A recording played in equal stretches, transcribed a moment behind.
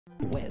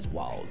Where's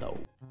Waldo?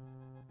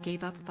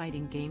 Gave up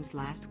fighting games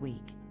last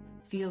week.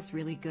 Feels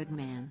really good,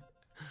 man.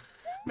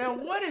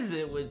 Man, what is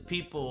it with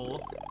people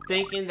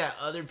thinking that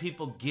other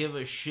people give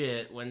a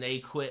shit when they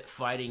quit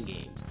fighting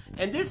games?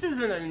 And this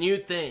isn't a new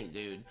thing,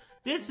 dude.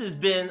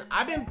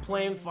 I've been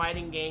playing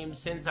fighting games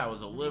since I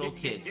was a little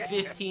kid,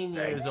 15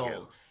 years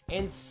old.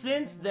 And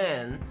since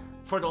then,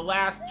 for the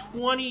last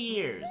 20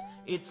 years,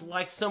 it's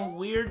like some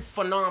weird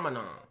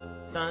phenomenon.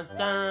 Dun,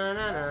 dun,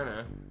 dun, dun,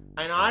 dun.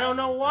 And I don't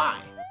know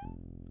why.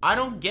 I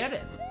don't get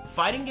it.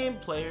 Fighting game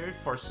players,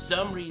 for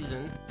some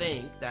reason,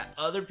 think that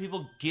other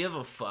people give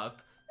a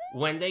fuck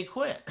when they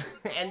quit.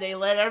 And they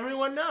let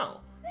everyone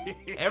know.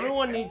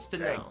 Everyone needs to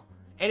know.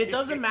 And it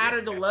doesn't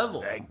matter the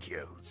level. Thank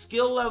you.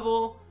 Skill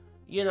level,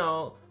 you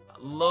know,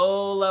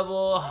 low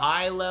level,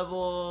 high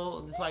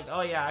level. It's like,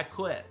 oh yeah, I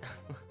quit.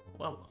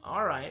 Well,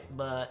 alright,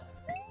 but,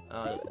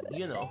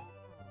 you know,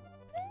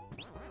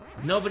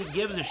 nobody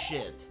gives a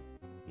shit.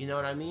 You know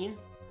what I mean?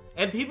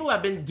 And people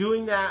have been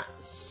doing that,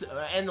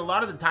 and a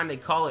lot of the time they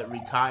call it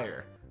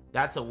retire.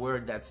 That's a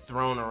word that's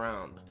thrown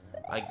around.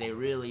 Like they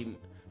really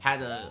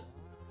had a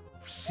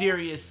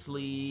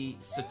seriously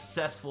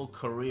successful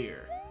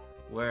career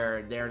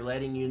where they're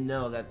letting you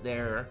know that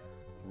they're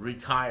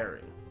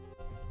retiring.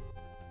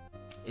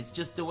 It's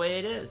just the way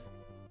it is.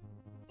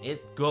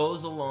 It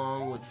goes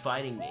along with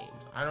fighting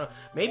games. I don't know.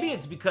 Maybe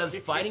it's because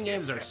fighting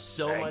games are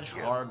so much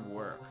hard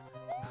work.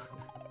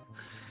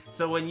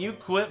 So when you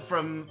quit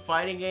from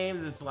fighting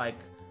games, it's like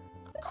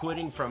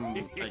quitting from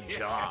a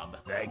job.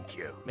 Thank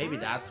you. Maybe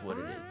that's what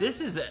it is.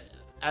 This is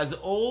as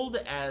old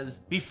as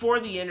before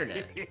the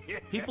internet.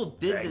 People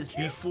did this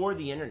before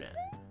the internet.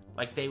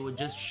 Like they would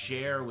just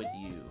share with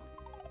you.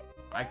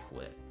 I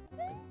quit.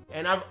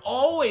 And I've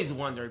always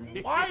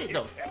wondered, why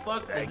the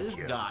fuck does this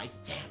guy...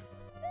 Damn.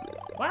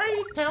 Why are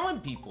you telling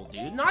people,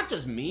 dude? Not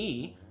just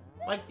me.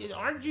 Like,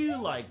 aren't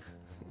you like...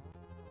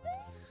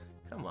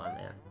 Come on,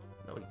 man.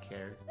 Nobody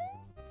cares.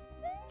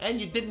 And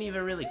you didn't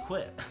even really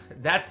quit.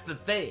 That's the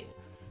thing.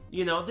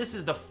 You know, this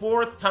is the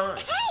 4th time.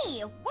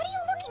 Hey, what are you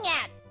looking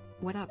at?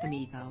 What up,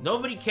 amigo?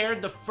 Nobody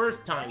cared the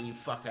first time you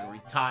fucking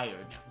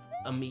retired,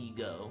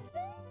 amigo.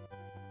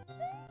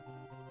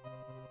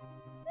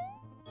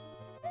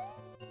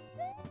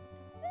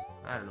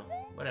 I don't know.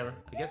 Whatever.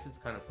 I guess it's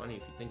kind of funny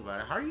if you think about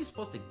it. How are you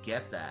supposed to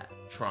get that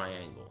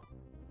triangle?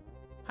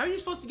 How are you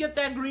supposed to get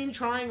that green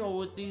triangle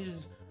with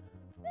these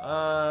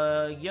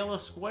yellow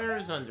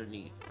squares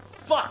underneath?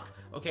 Fuck!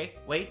 Okay,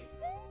 wait.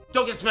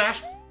 Don't get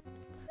smashed!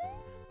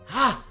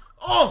 Ah!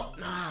 Oh!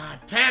 Ah, I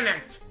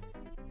panicked!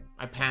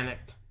 I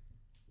panicked.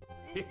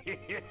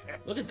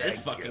 Look at this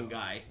fucking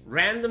guy.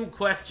 Random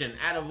question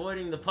at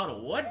avoiding the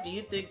puddle. What do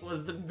you think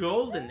was the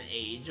golden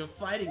age of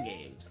fighting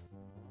games?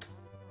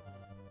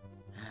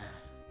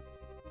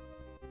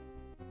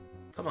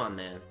 Come on,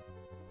 man.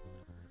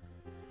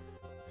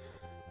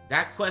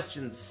 That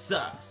question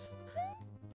sucks.